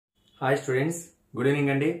Hi students, good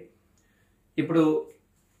evening అండి. ఇప్పుడు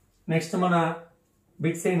next మన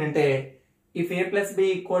బిట్స్ ఏంటంటే if a plus B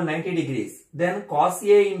equal 90 degrees then cos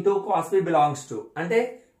A into cos B belongs to అంటే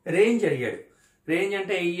range అడిగాడు. Range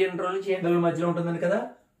అంటే ఈ ఇంటర్వల్ నుంచి ఇంటర్వల్ మధ్యలో ఉంటుందని కదా,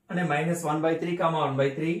 అంటే -1/3,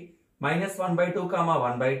 1/3, -1/2,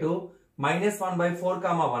 1/2, -1/4,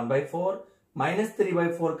 1/4,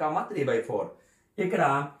 -3/4, 3/4. ఇక్కడ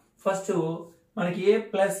ఫస్ట్ మనకి ఏ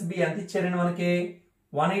ప్లస్ బి ఎంత ఇచ్చారండి, మనకి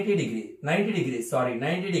 90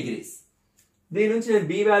 degrees. దీని నుంచి నేను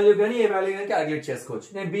బి వాల్యూ కానీ ఏ వాల్యూ కానీ క్యాలిక్యులేట్ చేసుకోవచ్చు.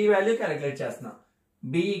 నేను బి వాల్యూ క్యాలిక్యులేట్ చేస్తున్నా.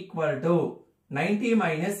 బి ఈక్వల్ టు 90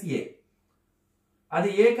 మైనస్ ఏ. అది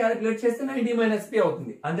ఏ క్యాలిక్యులేట్ చేస్తే 90 మైనస్ బి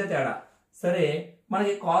అవుతుంది, అంతే తేడా. సరే,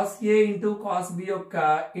 మనకి cos A into cos B యొక్క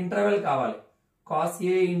ఇంటర్వెల్ కావాలి. Cos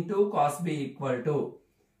A into cos B equal to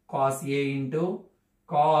cos A into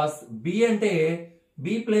cos B అంటే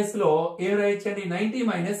బి ప్లేస్ లో ఏ రాయించండి, 90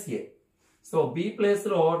 మైనస్ ఏ. సో బి ప్లేస్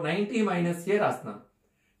లో 90 మైనస్ ఏ రాస్తున్నాను.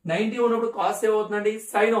 90 ఉన్నప్పుడు కాస్ ఏ అవుతుందండి,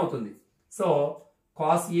 సైన్ అవుతుంది. సో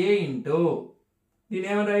కాస్ ఏ ఇంటూ దీని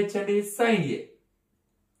ఏమైనా రాయించండి, సైన్ ఏ.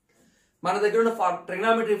 మన దగ్గర ఉన్న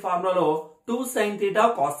ట్రిగ్నామెట్రీ ఫార్ములాలో 2 sin θ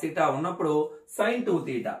cos θ ఉన్నప్పుడు sin 2 θ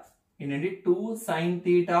ఏంటండి, 2 sin θ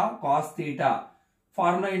cos θ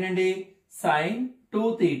ఫార్ములా ఏంటండి, sin 2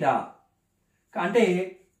 θ. అంటే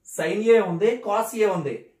sin ఏ ఉంది, cos ఏ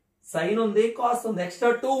ఉంది, sin ఉంది, cos ఉంది, ఎక్స్ట్రా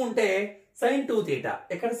 2 ఉంటే sin 2 θ,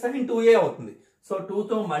 ఇక్కడ sin 2a అవుతుంది. సో 2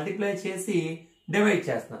 తో మల్టిప్లై చేసి డివైడ్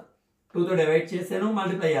చేస్తున్నాను. 2 తో డివైడ్ చేసాను,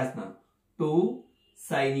 మల్టిప్లై చేస్తున్నాను. 2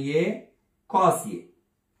 sin a cos a.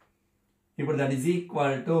 ఇప్పుడు that is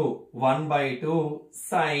equal to 1/2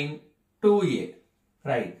 sin 2a.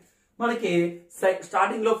 Right. మనకి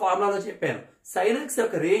స్టార్టింగ్ లో ఫార్ములాలో చెప్పాను, sin x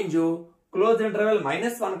యొక్క range close interval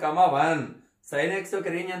 -1, 1. sin x యొక్క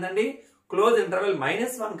రేంజ్ ఎంతండి, క్లోజ్ ఇంటర్వెల్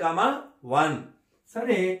 -1, 1.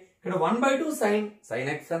 సరే, ఇక్కడ 1/2 sin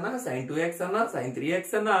x అన్నా, sin 2x అన్నా, sin 3x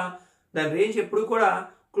అన్నా దాని రేంజ్ ఎప్పుడు కూడా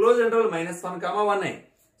close interval -1, 1.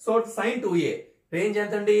 So sin 2a range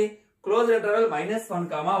ఎంతండి, close interval -1,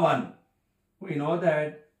 1. We know that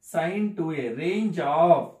sin 2a, range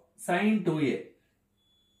of sin 2a,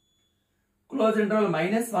 close interval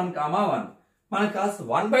 -1, 1. మనకు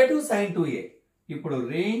 1/2 sin 2a. ఇప్పుడు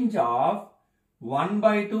range of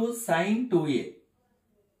 1/2 sin 2a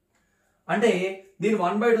అంటే దీన్ని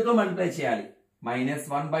 1/2 తో మల్టిప్లై చేయాలి.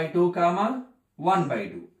 -1/2,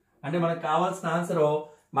 1/2 అంటే మనకు కావాల్సిన answer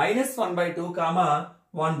 -1/2,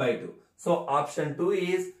 1/2. So option 2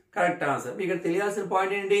 is correct answer. మీకు తెలియాల్సిన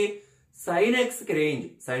పాయింట్ ఏంటి, sin x కి రేంజ్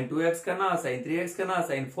sin 2x కన్నా, sin 3x కన్నా,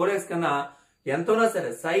 sin 4x కన్నా ఎంతోనా సరే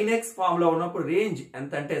sin x ఫామ్ లో ఉన్నప్పుడు రేంజ్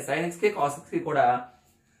ఎంత అంటే sin x కి cos x కి కూడా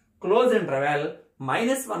క్లోజ్ ఇంటర్వెల్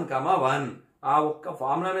 -1, 1. ఆ ఒక్క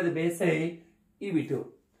ఫార్ములా మీద బేస్ అయ్యి ఇవి 2.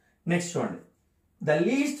 నెక్స్ట్ చూడండి, the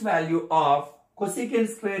least value of cosecant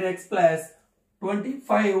square x plus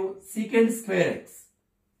 25 secant square x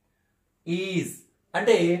is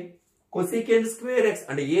అంటే cosecant square x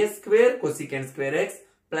అంటే a square cosecant square x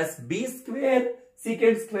plus B square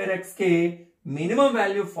secant square x కి minimum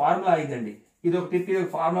value formula ఇదండి. ఇది ఒక tip, ఇది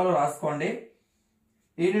ఫార్ములాలో రాసుకోండి.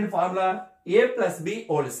 ఏంటంటే formula a plus B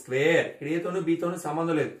whole square. ఇక్కడ ఏతోనూ బితోనూ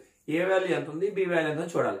సంబంధం లేదు, ఏ వాల్యూ ఎంత ఉంది, బి వాల్యూ ఎంత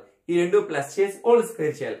చూడాలి. ఈ రెండు ప్లస్ చేసి హోల్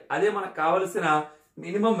స్క్వేర్ చేయాలి, అదే మనకు కావలసిన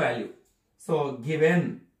minimum value. So given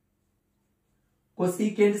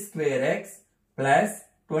cosecant square x plus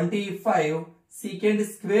 25 secant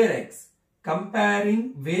square x comparing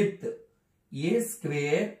with a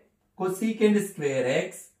square cosecant square x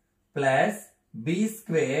plus b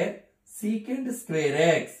square secant square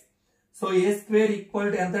x. So a square equal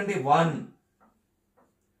to ఎంత అంటే 1,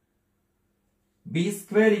 b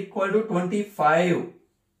square equal to 25.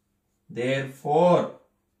 Therefore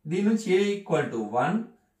దీని నుంచి a equal to 1,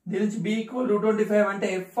 దీని నుంచి b equal to 25 అంటే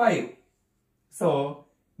 5. So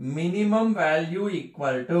minimum value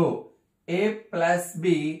equal to a plus b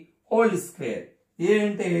whole square. a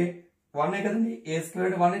అంటే 1 కదండి, a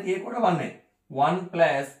square 1 అయితే a కూడా 1. 1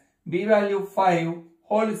 plus b value 5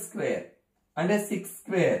 whole square అంటే 6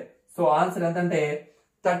 స్క్వేర్. సో ఆన్సర్ ఎంత అంటే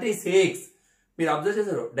 36. మీరు అబ్జర్వ్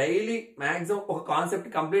చేశారు, డైలీ మాక్సిమం ఒక కాన్సెప్ట్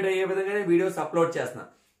కంప్లీట్ అయ్యే విధంగానే వీడియోస్ అప్లోడ్ చేస్తున్నా.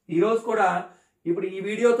 ఈ రోజు కూడా ఇప్పుడు ఈ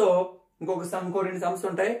వీడియోతో ఇంకో 2 సమ్స్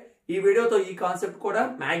ఉంటాయి. ఈ వీడియోతో ఈ కాన్సెప్ట్ కూడా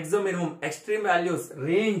maximum minimum extreme values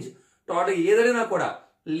range total ఏదైనా కూడా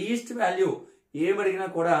లీస్ట్ వాల్యూ ఏమడిగినా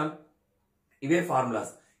కూడా ఇవే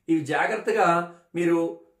ఫార్ములాస్. ఇవి జాగ్రత్తగా మీరు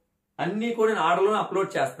అన్ని కూడా నేను ఆర్డర్లో అప్లోడ్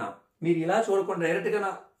చేస్తున్నాను. మీరు ఇలా చూడకుండా డైరెక్ట్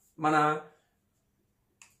గా మన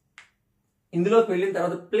ఇందులోకి వెళ్ళిన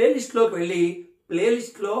తర్వాత ప్లేలిస్ట్ లోకి వెళ్ళి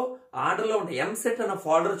ప్లేలిస్ట్ లో ఆర్డర్లో ఉంటే ఎంసెట్ అన్న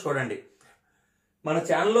ఫోల్డర్ చూడండి. మన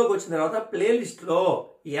ఛానల్లోకి వచ్చిన తర్వాత ప్లేలిస్ట్ లో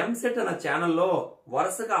ఎంసెట్ అన్న ఛానల్లో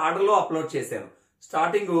వరుసగా ఆర్డర్లో అప్లోడ్ చేశాను.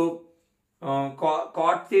 స్టార్టింగ్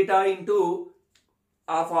కాట్ థీటా ఇంటూ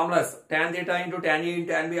ఆ formulas tan theta into tan ఏ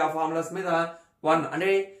ఇంటూ tan బి ఆ ఫార్ములాస్ మీద 1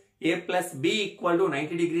 అంటే a plus B equal to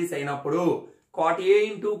 90 degrees అయినప్పుడు cot A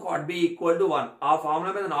into cot B equal to 1 ఆ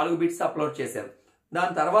ఫార్ములా మీద 4 బిట్స్ అప్లోడ్ చేశాను.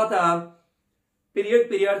 దాని తర్వాత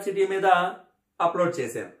పీరియాడిసిటీ మీద అప్లోడ్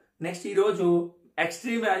చేశాను. నెక్స్ట్ ఈ రోజు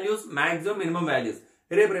extreme values, maximum, minimum values,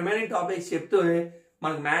 రేపు రిమైనింగ్ టాపిక్స్ చెప్తూ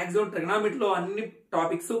మనకు మాక్సిమం ట్రిగ్నామెట్రీలో అన్ని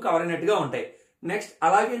టాపిక్స్ కవర్ అయినట్టుగా ఉంటాయి.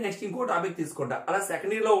 నెక్స్ట్ ఇంకో టాపిక్ తీసుకుంటా. అలా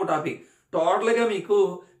సెకండ్ ఇయర్ లో ఒక టాపిక్ టోటల్ గా మీకు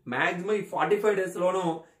మాక్సిమం ఈ 45 డేస్ లోను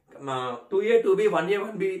 2A 2B 1A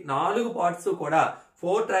 1B 4 parts కూడా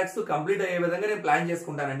 4 ట్రాక్స్ కంప్లీట్ అయ్యే విధంగా నేను ప్లాన్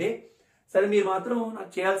చేసుకుంటానండి. సరే, మీరు మాత్రం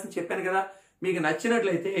నాకు చేయాల్సింది చెప్పాను కదా, మీకు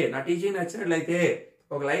నచ్చినట్లయితే, నా టీచింగ్ నచ్చినట్లయితే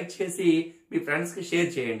ఒక లైక్ చేసి మీ ఫ్రెండ్స్ కి షేర్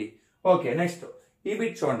చేయండి. ఓకే, నెక్స్ట్ ఈ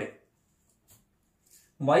బిట్ చూడండి.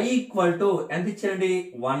 y ఈక్వల్ టు ఎంత ఇచ్చారండి?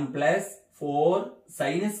 1 plus 4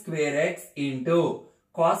 sin square X into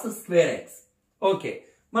cos square X. Okay,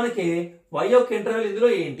 మనకి y యొక్క ఇంటర్వెల్ ఇందులో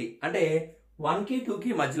ఏంటి అంటే 1 కి 2 కి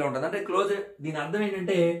మధ్యలో ఉంటుంది. అంటే క్లోజ్, దీని అర్థం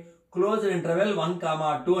ఏంటంటే క్లోజ్ ఇంటర్వెల్ 1,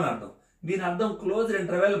 2 అని అర్థం. దీని అర్థం క్లోజ్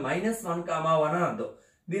ఇంటర్వెల్ -1, 1 అని అర్థం.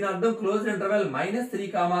 దీని అర్థం క్లోజ్ ఇంటర్వెల్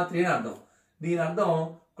 -3, 3 అని అర్థం. దీని అర్థం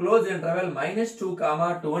క్లోజ్ ఇంటర్వెల్ -2,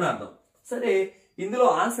 2 అని అర్థం. సరే, ఇందులో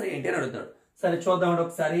ఆన్సర్ ఏంటి అని అడుగుతాడు. సరే చూద్దామండి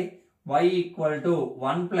ఒకసారి. y ఈక్వల్ టు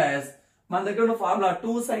 1 ప్లస్ మన దగ్గర ఉన్న formula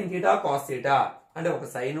 2 sin theta cos theta, అంటే ఒక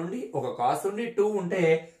సైన్ ఉండి ఒక కాస్ ఉండి 2 ఉంటే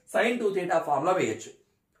sin 2 థీటా ఫార్ములా వేయొచ్చు.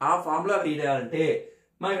 ఆ ఫార్ములా వేయాలంటే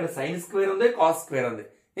మన ఇక్కడ సైన్ స్క్వేర్ ఉంది, కాస్ స్క్వేర్ ఉంది,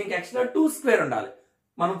 ఇంక ఎక్స్ట్రా 2 స్క్వేర్ ఉండాలి.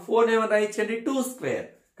 మనం 4 ఏమని రాయొచ్చండి? 2 స్క్వేర్.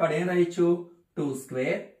 కాబట్టి ఏం రాయొచ్చు? 2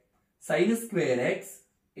 square sine square X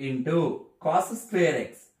into cos square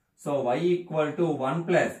X. So y equal to 1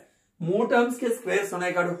 plus 3 terms కి స్క్వేర్స్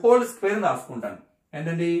ఉన్నాయి కాబట్టి హోల్ స్క్వేర్ రాసుకుంటాను.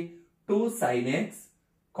 ఏంటండి? 2 sin x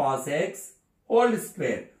cos x whole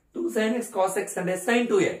square. 2 sin x cos x అంటే sin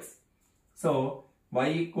 2x. So y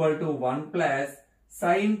equal to 1 plus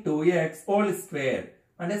sin 2x whole square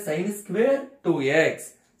అంటే sin square 2x.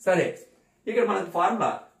 సరే, ఇక్కడ మనకు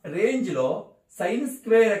ఫార్ములా రేంజ్ లో sin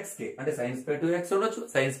స్క్వేర్ x కి అంటే sin స్క్వేర్ 2x ఉండొచ్చు,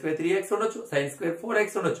 sin square 3x ఉండొచ్చు, sin స్క్వేర్ 4x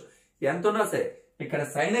ఉండొచ్చు. ఎంత ఉన్నా సరే ఇక్కడ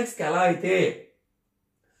sin x కి ఎలా అయితే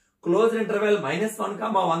క్లోజ్ ఇంటర్వెల్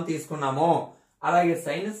 -1, 1 తీసుకున్నామో అలాగే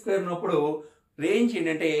sin స్క్వేర్ ఉన్నప్పుడు రేంజ్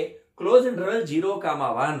ఏంటంటే క్లోజ్ ఇంటర్వెల్ 0,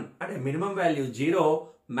 1 అంటే మినిమం వాల్యూ 0,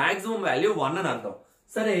 మాక్సిమం వాల్యూ 1 అని అర్థం.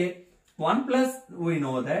 సరే, 1 plus we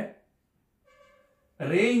know that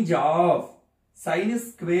range of sin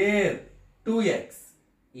square 2x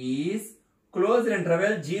is closed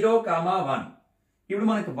interval 0, 1. ఇప్పుడు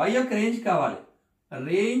మనకి y యొక్క రేంజ్ కావాలి.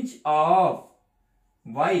 Range of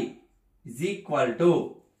y is equal to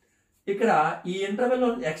ఇక్కడ ఈ ఇంటర్వెల్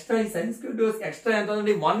ఎక్స్ట్రా ఈ sin square 2x ఎక్స్ట్రా ఎంత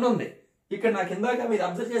ఉంది? 1 ఉంది. ఇక్కడ నాకు ఇందాక మీరు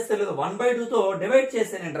అబ్జర్వ్ చేస్తే లేదు 1/2 తో డివైడ్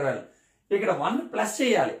చేశాను ఇంటర్వెల్. ఇక్కడ 1 ప్లస్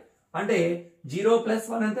చేయాలి అంటే 0 ప్లస్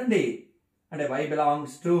 1 ఎంతండి? అంటే y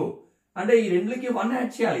బిలాంగ్స్ టు అంటే ఈ రెండుకి 1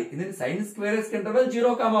 యాడ్ చేయాలి. ఇది sin square x interval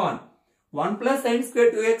 0, 1. 1 plus sin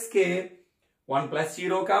square 2x కి 1 ప్లస్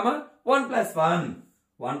 0, 1 ప్లస్ 1.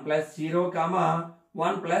 1 ప్లస్ 0,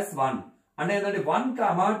 1 ప్లస్ 1 అంటే ఏంటంటే 1,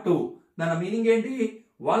 2. దాని మీనింగ్ ఏంటి?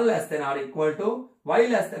 1 less than or equal to y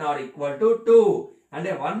less than or equal to 2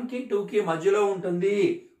 అంటే 1 కి 2 కి మధ్యలో ఉంటుంది.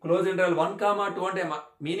 క్లోజ్ ఇంటర్వెల్ 1, 2 అంటే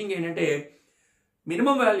మీనింగ్ ఏంటంటే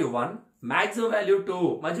మినిమం వాల్యూ 1, మాక్సిమం వాల్యూ 2,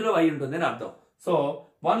 మధ్యలో y ఉంటుంది అని అర్థం. So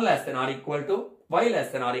 1 less than or equal to y less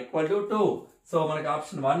than or equal to 2. So మనకి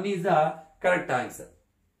option 1 is the correct answer.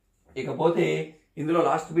 ఇకపోతే ఇందులో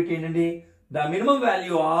లాస్ట్ బిట్ ఏంటండి? ద మినిమం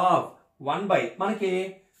వాల్యూ ఆఫ్ 1 మనకి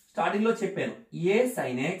స్టార్టింగ్ లో చెప్పాను a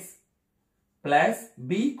sin x plus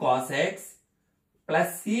b cos x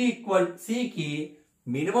plus c equal c కి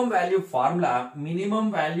minimum value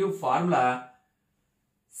formula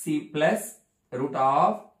c plus root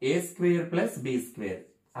of a square plus b square.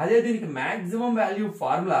 అదే దీనికి maximum value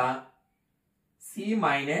formula c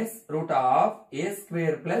minus root of a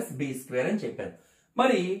square plus b square అని చెప్పాను.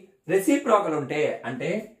 మరి reciprocal ఉంటే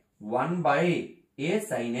అంటే 1/a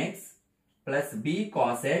sin x plus b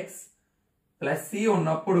cos x plus c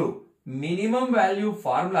ఉన్నప్పుడు minimum value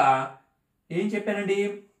formula ఏం చెప్పానండి?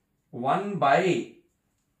 1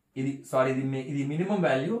 ఇది మినిమం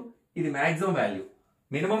వాల్యూ, ఇది మాక్సిమం వాల్యూ.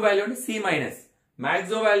 మినిమం వాల్యూ అంటే c మైనస్,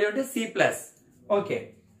 మాక్సిమం వాల్యూ అంటే c ప్లస్. ఓకే,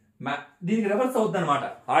 దీనికి రివర్స్ అవుతుంది అనమాట.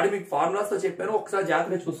 ఆల్రెడీ మీకు ఫార్ములాస్ తో చెప్పాను, ఒకసారి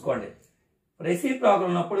జాగ్రత్తగా చూసుకోండి. రెసిప్రోకల్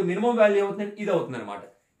ఉన్నప్పుడు మినిమం వాల్యూ అవుతుంది, ఇది అవుతుంది అనమాట.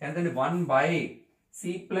 ఎంతండి?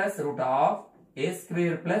 1/c plus root of a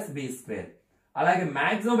square plus b square. అలాగే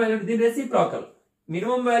మాక్సిమం వాల్యూ దీని రెసిప్రోకల్,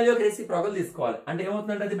 మినిమం వాల్యూ రెసిప్రోకల్ తీసుకోవాలి అంటే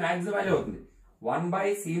ఏమవుతుందంటే అది మాక్సిమం వాల్యూ అవుతుంది.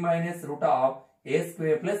 1/c minus root of a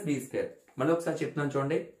square plus b square. మళ్ళీ ఒకసారి చెప్తున్నాను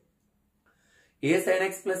చూడండి. a sin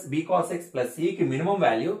x plus b cos x plus c కి minimum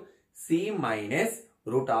value, c minus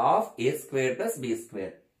root of a square plus b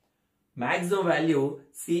square. Maximum value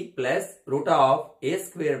c plus root of a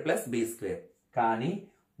square plus b square. కానీ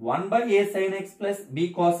 1 by a sin x plus b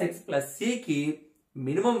cos x plus c కి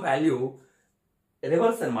minimum value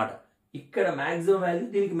reverse అన్నమాట. ఇక్కడ maximum value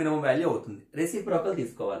దీనికి minimum value అవుతుంది. Reciprocal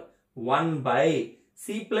తీసుకోవాలి. 1 by c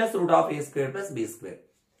plus root of a square plus b square.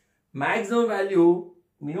 Maximum value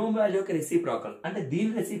minimum వాల్యూకి reciprocal అంటే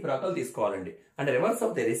దీని reciprocal తీసుకోవాలండి. అంటే రివర్స్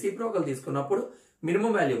అవుతాయి. రెసిప్రోకల్ తీసుకున్నప్పుడు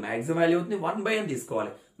మినిమం వాల్యూ మాక్సిమం వాల్యూ అవుతుంది. 1 by అని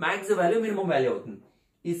తీసుకోవాలి. మాక్సిమం వాల్యూ మినిమం వాల్యూ అవుతుంది.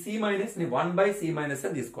 ఈ c మైనస్ ని 1 by c మైనస్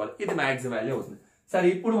అని తీసుకోవాలి. ఇది మాక్సిమం వాల్యూ అవుతుంది. సరే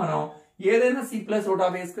ఇప్పుడు మనం ఏదైనా c plus root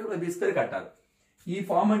of a square b square కట్టాలి. ఈ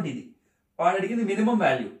ఫార్మ్ అంటే ఇది. వాడు అడిగింది మినిమం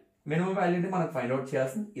వాల్యూ. మినిమం వాల్యూని మనకు ఫైండ్ అవుట్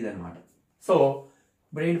చేయాల్సింది ఇదనమాట. సో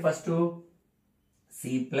ఇప్పుడు ఏంటి first c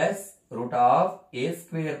plus root of a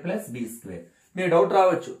square plus b square. మీరు డౌట్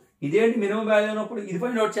రావచ్చు, ఇదేంటి మినిమం వాల్యూ ఉన్నప్పుడు ఇది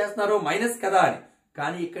ఫైండ్ అవుట్ చేస్తున్నారు మైనస్ కదా అని.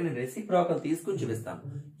 కానీ ఇక్కడ నేను రెసిప్రోకల్ తీసుకుని చూపిస్తాను.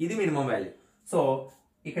 ఇది మినిమం వాల్యూ. సో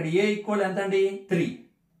ఇక్కడ a ఈక్వల్ ఎంత అండి 3.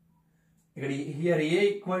 ఇక్కడ here a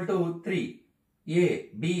equal to 3, a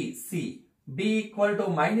b c, b equal to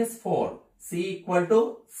 -4, c equal to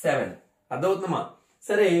 7. అర్థమవుతుందమ్మా?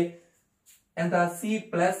 సరే ఎంత c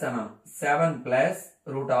ప్లస్ అన్నాం 7 plus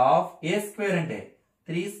root of a square అంటే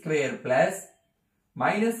 3 square plus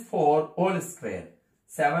 -4 whole square,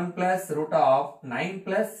 7 plus root of 9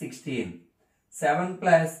 plus 16, 7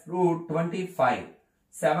 plus root 25,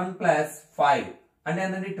 7 plus 5 అంటే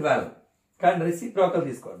ఏంటంటే 12. కానీ reciprocal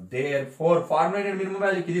తీసుకో. Therefore formula minimum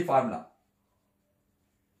వాల్యూకి ఇది formula.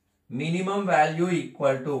 Minimum value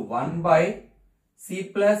equal to 1 by c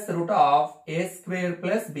plus root of a square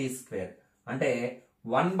plus b square అంటే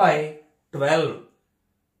 1 by 12.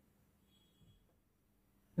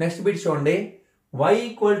 Next bit చూడండి. y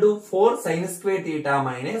equal to 4 sin square theta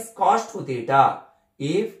minus cos 2 theta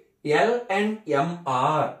if L and M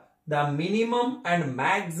are the minimum and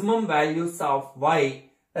maximum values of y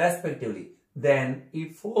respectively, then ఈ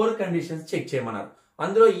 4 conditions check చేయమన్నారు.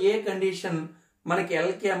 అందులో ఏ condition మనకి L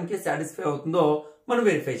కి M కి satisfy అవుతుందో మనం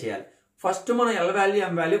verify చేయాలి. ఫస్ట్ మనం L value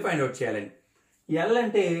M value find out చేయాలండి. L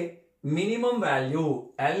అంటే minimum value,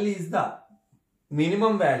 L is the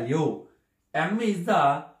minimum value, M is the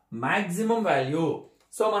maximum value.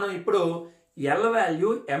 So మనం ఇప్పుడు L value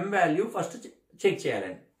M value first check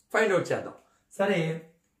చేయాలండి. ఫైండ్ అవుట్ చేద్దాం. సరే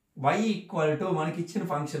y ఈక్వల్ టు మనకి ఇచ్చిన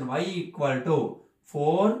function y equal to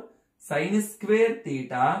 4 sin square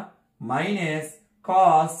theta minus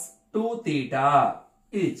cos 2 theta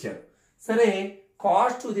ఇది ఇచ్చారు. సరే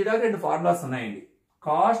cos 2 theta రెండు ఫార్ములాస్ ఉన్నాయండి.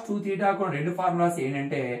 cos 2 theta కూడా రెండు ఫార్ములాస్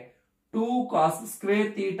ఏంటంటే 2 cos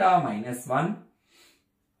square theta minus 1,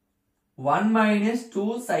 1 minus 2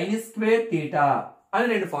 sin square theta అని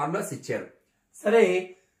రెండు ఫార్ములాస్ ఇచ్చారు. సరే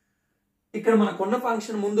ఇక్కడ మనకున్న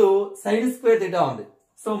ఫంక్షన్ ముందు sin స్క్వేర్ theta ఉంది.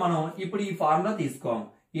 సో మనం ఇప్పుడు ఈ ఫార్ములా తీసుకోం.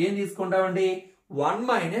 ఏం తీసుకుంటామండి 1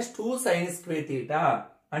 మైనస్ 2 sin స్క్వేర్ theta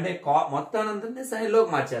అంటే మొత్తాన్ని sin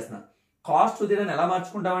లోకి మార్చేస్తున్నాం. cos 2 theta ఎలా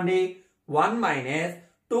మార్చుకుంటామండి 1 మైనస్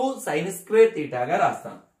 2 sin స్క్వేర్ theta గా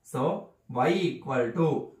రాస్తాం. So y equal to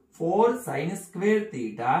 4 sin square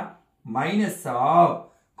theta minus of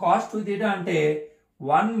cos 2 theta అంటే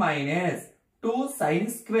 1 మైనస్ 2 sin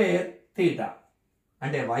స్క్వేర్ theta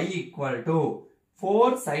అంటే y equal to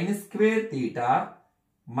 4 sin square theta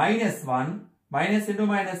minus 1 minus into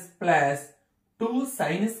minus plus 2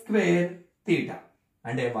 sin square theta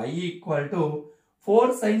అంటే y equal to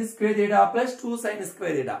 4 sin square theta plus 2 sin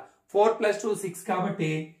square theta. 4 plus 2 6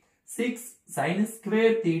 కాబట్టి 6 sin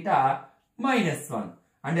square theta minus 1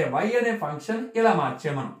 అంటే y అనే function ఇలా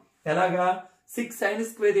మార్చాం మనం. ఎలాగా 6 sin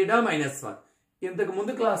square theta minus 1. ఇంతకు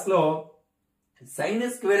ముందు class లో sin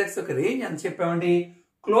స్క్వేర్ x యొక్క రేంజ్ ఎంత చెప్పామండి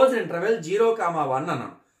క్లోజ్ ఇంటర్వెల్ 0,1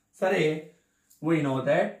 అన్నాం. సరే we know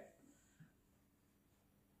that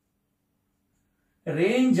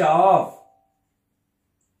range of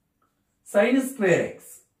sin square x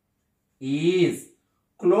is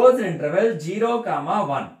closed interval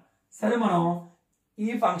 0,1. సరే మనం ఈ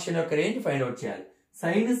ఫంక్షన్ యొక్క రేంజ్ ఫైండ్ అవుట్ చేయాలి.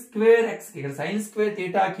 sin స్క్వేర్ x ఇక్కడ sin స్క్వేర్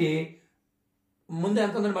theta కి ముందు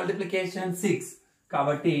ఎంత ఉంది మల్టిప్లికేషన్ 6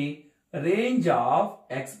 కాబట్టి రేంజ్ ఆఫ్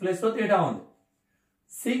x ప్లస్ లో theta ఉంది.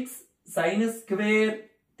 6 sin స్క్వేర్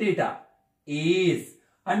theta is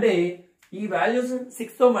అంటే ఈ వాల్యూస్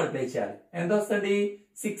 6 తో మల్టిప్లై చేయాలి. ఎంత వస్తుంది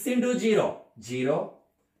 6 into 0 0,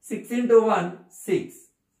 6 into 1 6.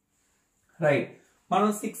 రైట్ మనం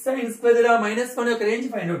 6 sin స్క్వేర్ theta మైనస్ 1 యొక్క రేంజ్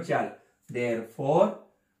ఫైండ్ అవుట్ చేయాలి. therefore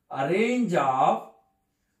a range of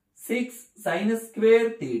 6 sin square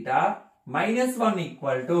theta minus 1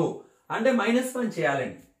 equal to అంటే మైనస్ 1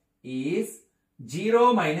 చేయాలండి ఈస్ 0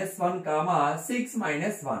 మైనస్ 1 కామా 6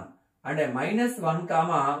 మైనస్ 1 అంటే మైనస్ 1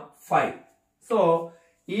 కామా 5. సో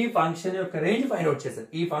ఈ ఫంక్షన్ యొక్క రేంజ్ ఫైండ్ అవుట్ చేశాను.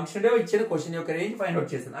 ఈ ఫంక్షన్ ఇచ్చిన క్వశ్చన్ యొక్క రేంజ్ ఫైండ్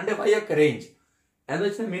అవుట్ చేశాను. అంటే y యొక్క రేంజ్ ఎంత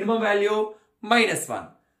వచ్చింది? మినిమం వాల్యూ -1,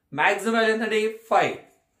 మాక్సిమం వాల్యూ ఎంతండి? 5.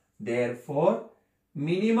 దేర్ఫోర్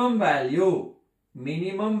మినిమం వాల్యూ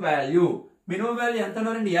ఎంత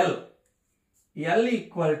అన్నారండి? L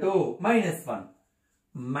equal to -1.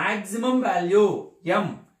 Maximum value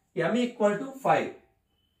m equal to 5.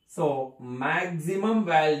 So maximum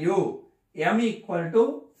value m equal to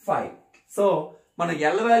 5. So మనం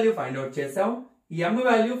L వాల్యూ ఫైండ్ అవుట్ చేసాం, m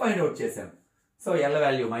వాల్యూ ఫైండ్ అవుట్ చేసాం. So L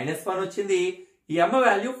value -1 వచ్చింది, m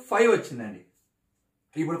value 5 వచ్చిందండి.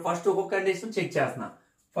 ఇప్పుడు first ఒక్కొక్క condition check చేస్తున్నా.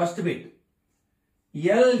 First bit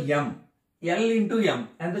L into m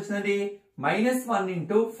ఎంత వచ్చిందండి? -1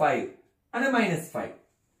 ఇంటూ 5 అంటే -5.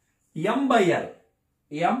 m by L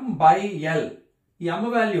m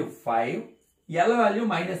value 5, L value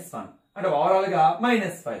 -1 అంటే ఓవరాల్ గా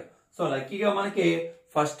 -5. సో లక్కీగా మనకి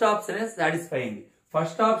ఫస్ట్ ఆప్షన్ సాటిస్ఫై అయింది.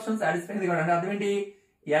 ఫస్ట్ ఆప్షన్ సాటిస్ఫై అయింది అంటే అర్థం ఏంటి?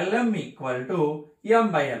 Lm equal to m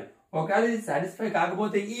by L. ఒకవేళ ఇది సాటిస్ఫై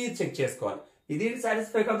కాకపోతే ఇది చెక్ చేసుకోవాలి, ఇది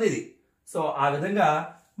సాటిస్ఫై కాకపోతే ఇది. సో ఆ విధంగా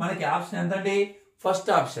మనకి ఆప్షన్ ఎంత అండి?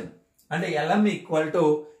 ఫస్ట్ ఆప్షన్ అంటే Lm equal to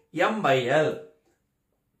m by L.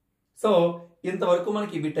 So ఇంతవరకు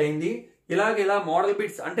మనకి బిట్ అయింది. ఇలా మోడల్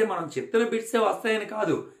బిట్స్ అంటే మనం చెప్తున్న బిట్సే వస్తాయని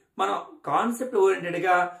కాదు, మనం కాన్సెప్ట్ ఓరియంటెడ్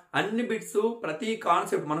గా అన్ని బిట్స్ ప్రతి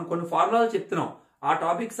కాన్సెప్ట్ మనం కొన్ని ఫార్ములాలు చెప్తున్నాం ఆ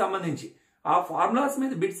టాపిక్ సంబంధించి. ఆ ఫార్ములాస్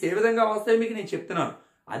మీద బిట్స్ ఏ విధంగా వస్తాయో మీకు నేను చెప్తున్నాను.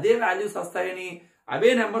 అదే వాల్యూస్ వస్తాయని, అవే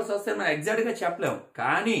నెంబర్స్ వస్తాయని మనం ఎగ్జాక్ట్ గా చెప్పలేము.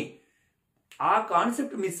 కానీ ఆ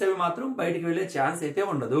కాన్సెప్ట్ మిస్ అవి మాత్రం బయటికి వెళ్ళే ఛాన్స్ అయితే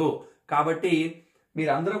ఉండదు. కాబట్టి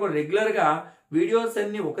మీరందరూ కూడా రెగ్యులర్ గా వీడియోస్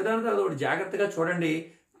అన్ని ఒకదాని తర్వాత ఒకటి జాగ్రత్తగా చూడండి.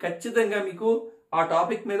 ఖచ్చితంగా మీకు ఆ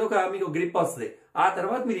టాపిక్ మీద మీకు గ్రిప్ వస్తుంది. ఆ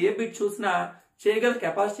తర్వాత మీరు ఏ బిట్ చూసినా చేయగల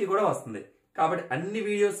కెపాసిటీ కూడా వస్తుంది. కాబట్టి అన్ని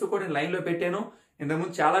వీడియోస్ కూడా నేను లైన్ లో పెట్టాను.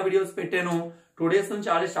 ఇంతకుముందు చాలా వీడియోస్ పెట్టాను. 2 days నుంచి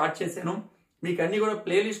ఆల్రెడీ స్టార్ట్ చేశాను. మీకు అన్ని కూడా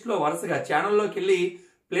ప్లేలిస్ట్ లో వరుసగా ఛానల్లోకి వెళ్ళి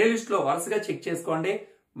ప్లేలిస్ట్ లో వరుసగా చెక్ చేసుకోండి.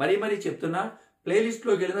 మరీ చెప్తున్నా, ప్లేలిస్ట్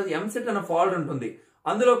లోకి వెళ్ళిన ఎంసెట్ అన్న ఫోల్డర్ ఉంటుంది.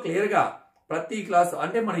 అందులో క్లియర్ గా ప్రతి క్లాస్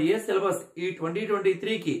అంటే మన ఏ సిలబస్ ఈ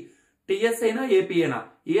 2023కి టిఎస్ అయినా ఏపీ అయినా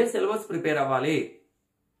ఏ సిలబస్ ప్రిపేర్ అవ్వాలి,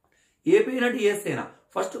 ఏపీ అయినా టిఎస్ అయినా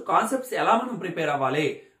ఫస్ట్ కాన్సెప్ట్స్ ఎలా మనం ప్రిపేర్ అవ్వాలి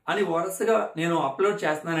అని వరుసగా నేను అప్లోడ్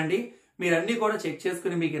చేస్తున్నానండి. మీరన్నీ కూడా చెక్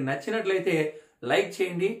చేసుకుని మీకు నచ్చినట్లయితే లైక్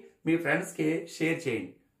చేయండి, మీ ఫ్రెండ్స్కి షేర్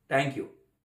చేయండి. Thank you.